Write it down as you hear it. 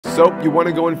So, you want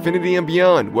to go infinity and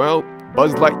beyond? Well,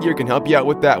 Buzz Lightyear can help you out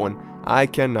with that one. I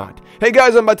cannot. Hey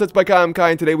guys, I'm TutsByKai, I'm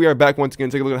Kai, and today we are back once again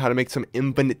to take a look at how to make some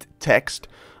infinite text.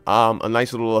 A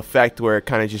nice little effect where it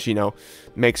kind of just,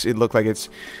 makes it look like it's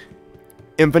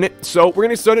infinite. So, we're going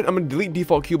to start it. I'm going to delete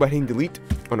default Q by hitting delete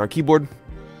on our keyboard.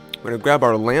 We're going to grab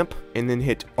our lamp and then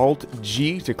hit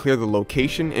Alt-G to clear the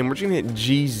location. And we're just going to hit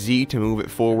GZ to move it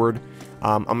forward.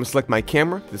 I'm going to select my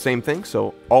camera, the same thing.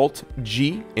 So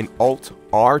Alt-G and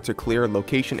Alt-R to clear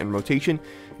location and rotation.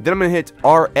 Then I'm going to hit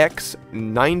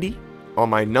RX90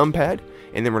 on my numpad.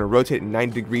 And then we're going to rotate it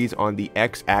 90 degrees on the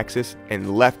X-axis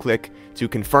and left click to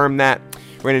confirm that.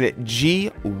 We're going to hit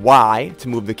GY to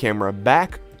move the camera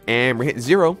back. And we're going to hit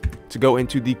 0 to go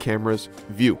into the camera's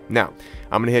view. Now,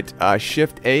 I'm going to hit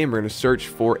Shift A and we're going to search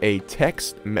for a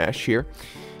text mesh here.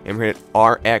 And we're going to hit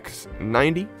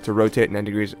RX90 to rotate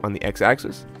 90 degrees on the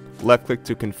X-axis. Left click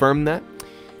to confirm that.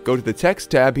 Go to the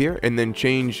text tab here and then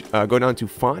change, go down to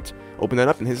font. Open that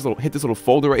up and hit this little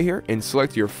folder right here and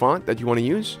select your font that you want to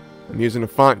use. I'm using a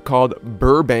font called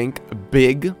Burbank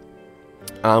Big,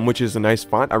 which is a nice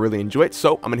font. I really enjoy it.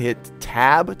 So I'm going to hit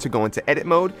tab to go into edit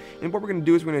mode. And what we're going to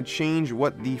do is we're going to change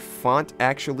what the font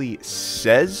actually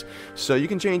says. So you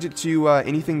can change it to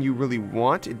anything you really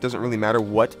want. It doesn't really matter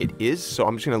what it is. So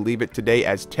I'm just going to leave it today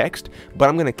as text. But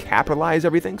I'm going to capitalize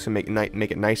everything. So make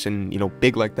it nice and,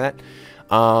 big like that.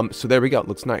 So there we go. It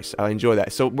looks nice. I enjoy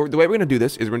that. So the way we're going to do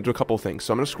this is we're going to do a couple of things.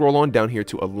 So I'm going to scroll on down here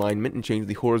to alignment and change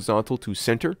the horizontal to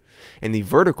center. And the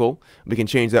vertical, we can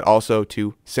change that also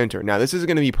to center. Now this isn't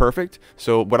going to be perfect.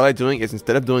 So what I like doing is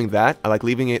instead of doing that, I like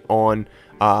leaving it on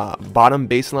bottom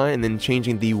baseline and then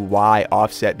changing the Y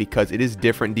offset because it is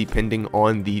different depending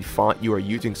on the font you are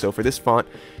using. So for this font,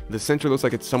 the center looks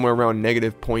like it's somewhere around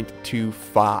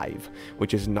 -0.25,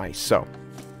 which is nice. So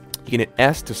you can hit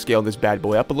S to scale this bad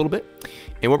boy up a little bit.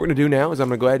 And what we're going to do now is I'm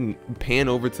going to go ahead and pan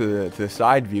over to the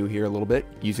side view here a little bit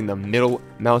using the middle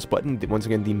mouse button. Once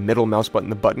again, the middle mouse button,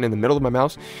 the button in the middle of my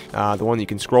mouse, the one that you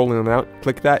can scroll in and out.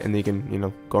 Click that and then you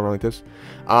can, go around like this.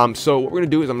 So what we're going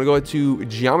to do is I'm going to go to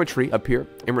geometry up here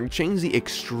and we're going to change the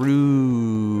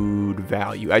extrude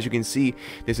value. As you can see,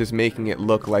 this is making it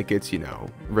look like it's,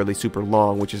 really super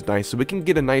long, which is nice. So we can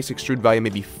get a nice extrude value,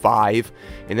 maybe 5.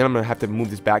 And then I'm going to have to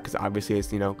move this back because obviously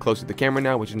it's, close to the camera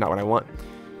now, which is not what I want.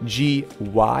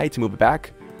 GY to move it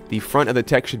back. The front of the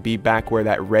text should be back where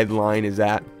that red line is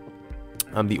at.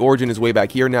 The origin is way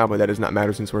back here now, but that does not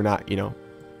matter since we're not,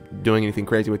 doing anything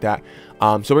crazy with that.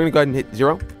 So we're going to go ahead and hit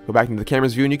 0, go back into the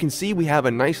camera's view, and you can see we have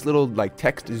a nice little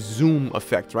text zoom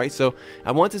effect, right? So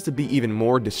I want this to be even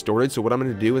more distorted. So what I'm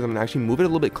going to do is I'm going to actually move it a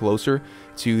little bit closer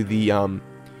to the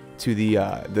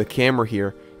camera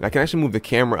here. And I can actually move the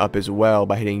camera up as well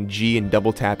by hitting G and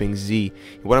double tapping Z.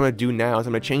 And what I'm going to do now is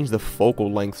I'm going to change the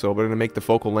focal length. So we're going to make the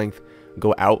focal length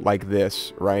go out like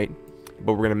this, right?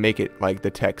 But we're going to make it like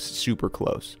the text super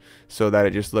close so that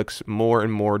it just looks more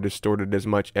and more distorted as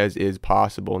much as is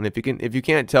possible. And if you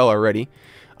can't tell already,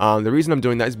 the reason I'm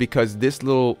doing that is because this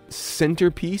little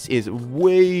centerpiece is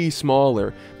way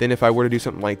smaller than if I were to do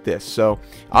something like this. So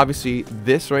obviously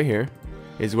this right here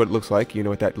is what it looks like,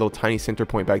 with that little tiny center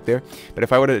point back there. But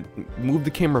if I were to move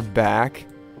the camera back,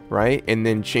 right, and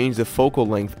then change the focal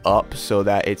length up so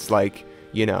that it's like,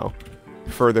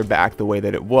 further back the way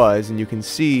that it was, and you can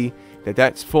see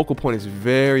that focal point is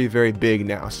very, very big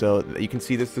now. So you can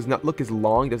see this does not look as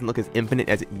long, doesn't look as infinite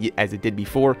as it did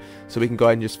before. So we can go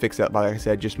ahead and just fix that by, like I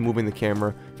said, just moving the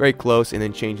camera very close and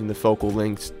then changing the focal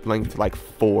length to like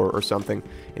 4 or something,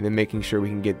 and then making sure we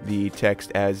can get the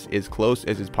text as close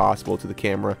as is possible to the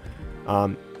camera.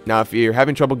 Now if you're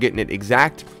having trouble getting it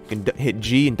exact, you can hit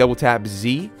G and double tap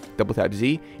Z,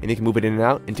 and you can move it in and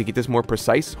out. And to get this more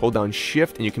precise, hold down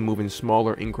Shift and you can move in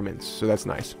smaller increments. So that's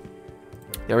nice.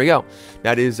 There we go.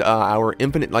 That is our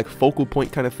infinite focal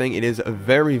point kind of thing. It is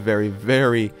very, very,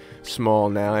 very small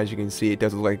now. As you can see, it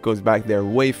does look like it goes back there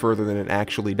way further than it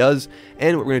actually does.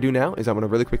 And what we're going to do now is I'm going to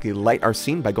really quickly light our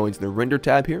scene by going to the render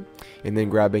tab here and then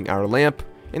grabbing our lamp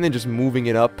and then just moving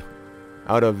it up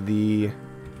out of the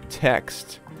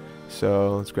text.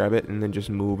 So let's grab it and then just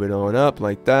move it on up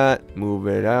like that. Move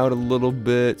it out a little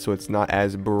bit so it's not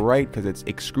as bright because it's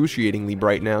excruciatingly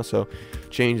bright now. So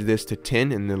change this to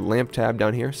 10 in the lamp tab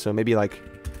down here. So maybe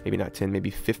maybe not 10, maybe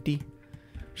 50.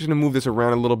 Just gonna move this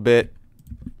around a little bit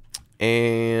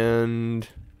and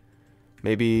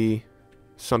maybe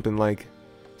something like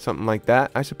Something like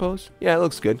that, I suppose. Yeah, it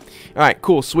looks good. All right,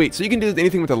 cool, sweet. So you can do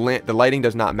anything with the lamp. The lighting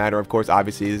does not matter, of course.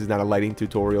 Obviously, this is not a lighting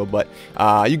tutorial, but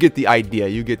you get the idea.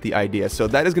 You get the idea. So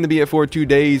that is going to be it for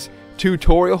today's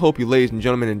tutorial. Hope you ladies and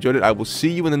gentlemen enjoyed it. I will see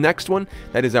you in the next one.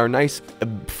 That is our nice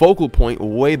focal point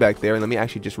way back there. And let me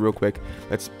actually just real quick,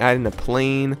 let's add in a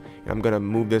plane. I'm going to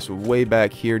move this way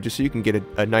back here just so you can get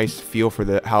a nice feel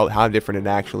for how different it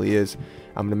actually is.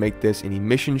 I'm going to make this an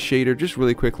emission shader just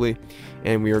really quickly,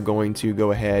 and we are going to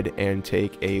go ahead and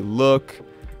take a look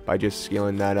by just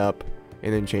scaling that up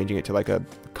and then changing it to like a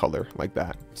color like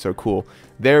that. So cool.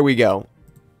 There we go.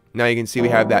 Now you can see we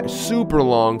have that super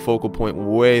long focal point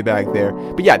way back there.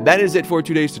 But yeah, that is it for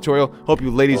today's tutorial. Hope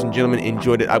you ladies and gentlemen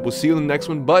enjoyed it. I will see you in the next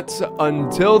one, but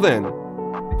until then,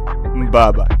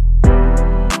 bye-bye.